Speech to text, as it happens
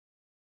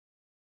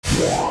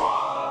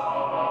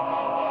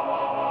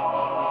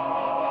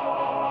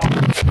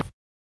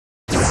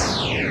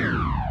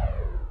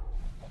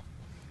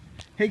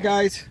Hey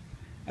guys,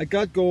 I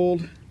got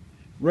gold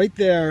right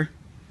there.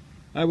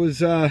 I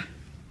was in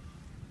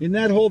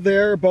that hole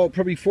there, about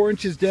probably 4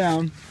 inches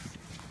down.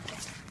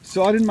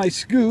 Saw it in my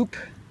scoop,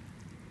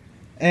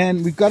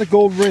 and we've got a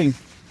gold ring.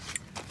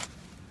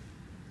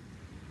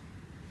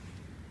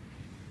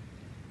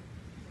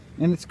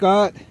 And it's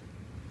got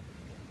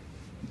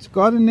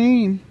a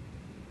name.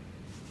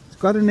 It's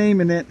got a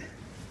name in it.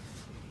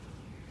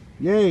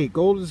 Yay,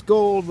 gold is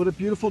gold. What a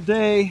beautiful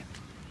day.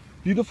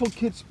 Beautiful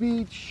Kits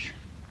Beach.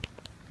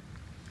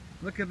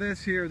 Look at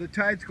this here. The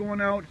tide's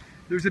going out.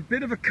 There's a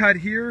bit of a cut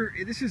here.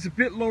 This is a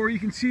bit lower. You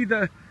can see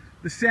the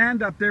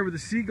sand up there where the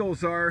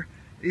seagulls are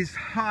is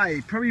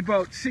high. Probably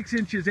about 6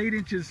 inches, 8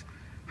 inches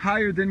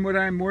higher than what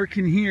I'm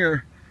working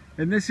here.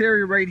 And this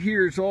area right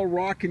here is all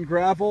rock and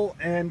gravel,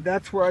 and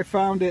that's where I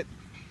found it.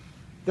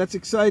 That's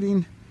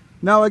exciting.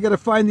 Now I got to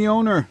find the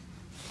owner.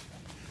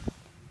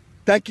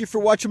 Thank you for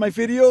watching my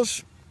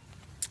videos.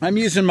 I'm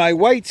using my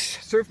Whites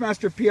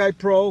Surfmaster PI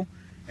Pro,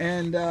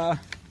 and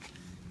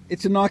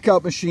it's a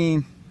knockout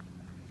machine.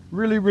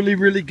 Really, really,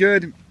 really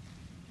good.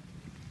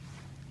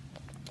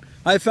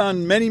 I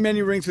found many,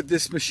 many rings with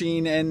this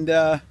machine,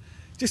 and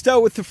just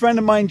out with a friend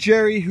of mine,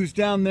 Jerry, who's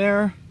down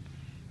there,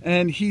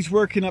 and he's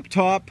working up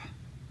top.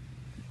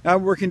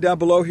 I'm working down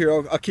below here.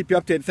 I'll keep you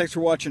updated. Thanks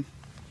for watching.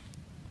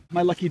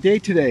 My lucky day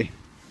today.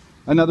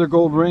 Another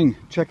gold ring.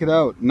 Check it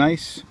out.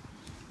 Nice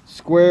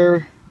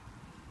square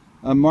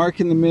mark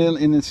in the middle,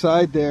 in the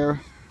side there,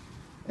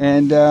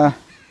 and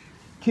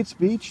Kits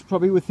Beach,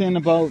 probably within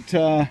about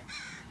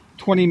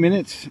 20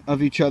 minutes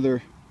of each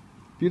other.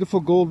 Beautiful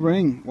gold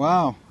ring.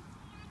 Wow.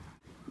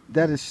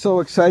 That is so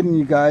exciting,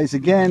 you guys.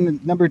 Again,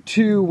 number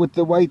 2 with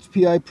the Whites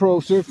PI Pro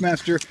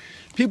Surfmaster.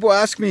 People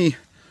ask me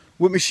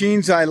what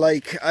machines I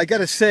like. I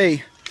gotta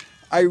say,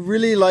 I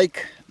really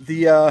like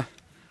the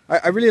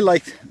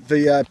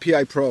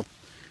PI Pro,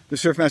 the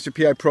Surfmaster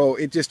PI Pro.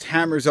 It just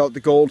hammers out the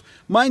gold.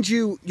 Mind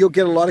you, you'll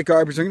get a lot of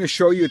garbage. I'm going to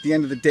show you at the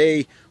end of the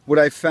day what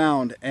I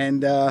found.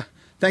 And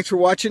thanks for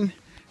watching.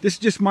 This is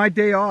just my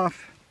day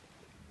off.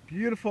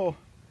 Beautiful,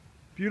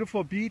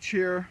 beautiful beach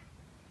here.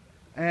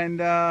 And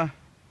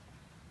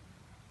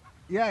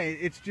yeah,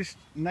 it's just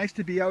nice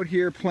to be out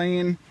here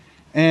playing.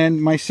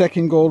 And my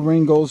second gold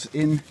ring goes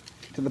into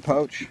the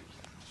pouch.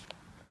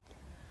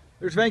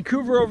 There's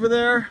Vancouver over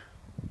there.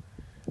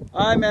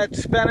 I'm at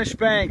Spanish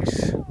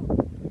Banks.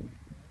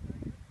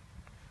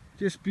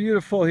 Just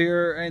beautiful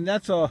here, and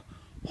that's a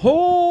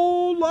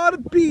whole lot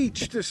of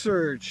beach to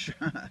search.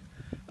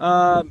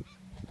 No,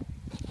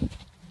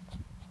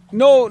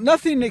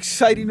 nothing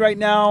exciting right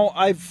now.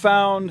 I've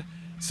found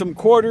some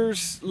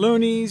quarters,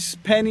 loonies,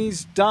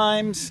 pennies,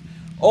 dimes,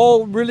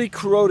 all really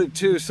corroded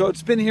too. So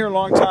it's been here a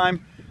long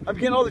time. I'm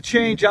getting all the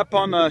change up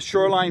on the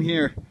shoreline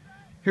here.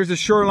 Here's the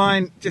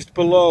shoreline just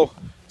below.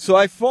 So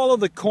I follow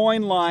the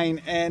coin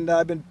line, and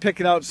I've been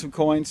picking out some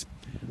coins.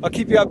 I'll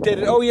keep you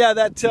updated. Oh yeah,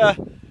 that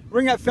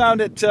ring I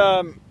found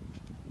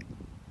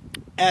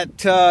at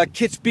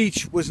Kits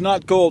Beach was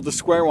not gold, the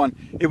square one.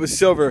 It was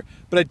silver.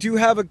 But I do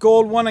have a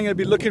gold one. I'm going to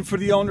be looking for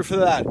the owner for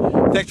that.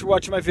 Thanks for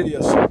watching my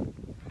videos.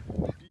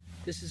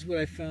 This is what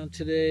I found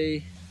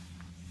today.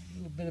 A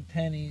little bit of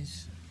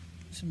pennies,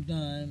 some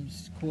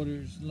dimes,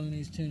 quarters,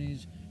 loonies,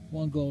 toonies,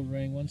 one gold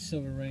ring, one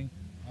silver ring,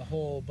 a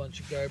whole bunch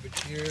of garbage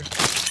here.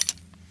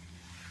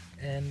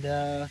 And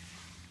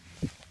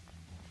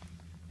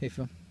hey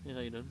Phil. Yeah, how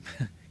you doing?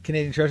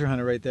 Canadian treasure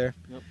hunter right there.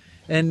 Yep.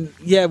 And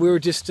yeah, we were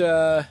just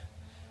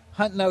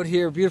hunting out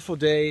here. Beautiful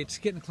day. It's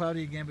getting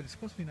cloudy again, but it's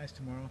supposed to be nice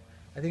tomorrow.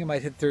 I think I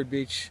might hit Third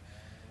Beach.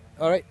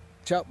 All right,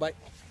 ciao, bye.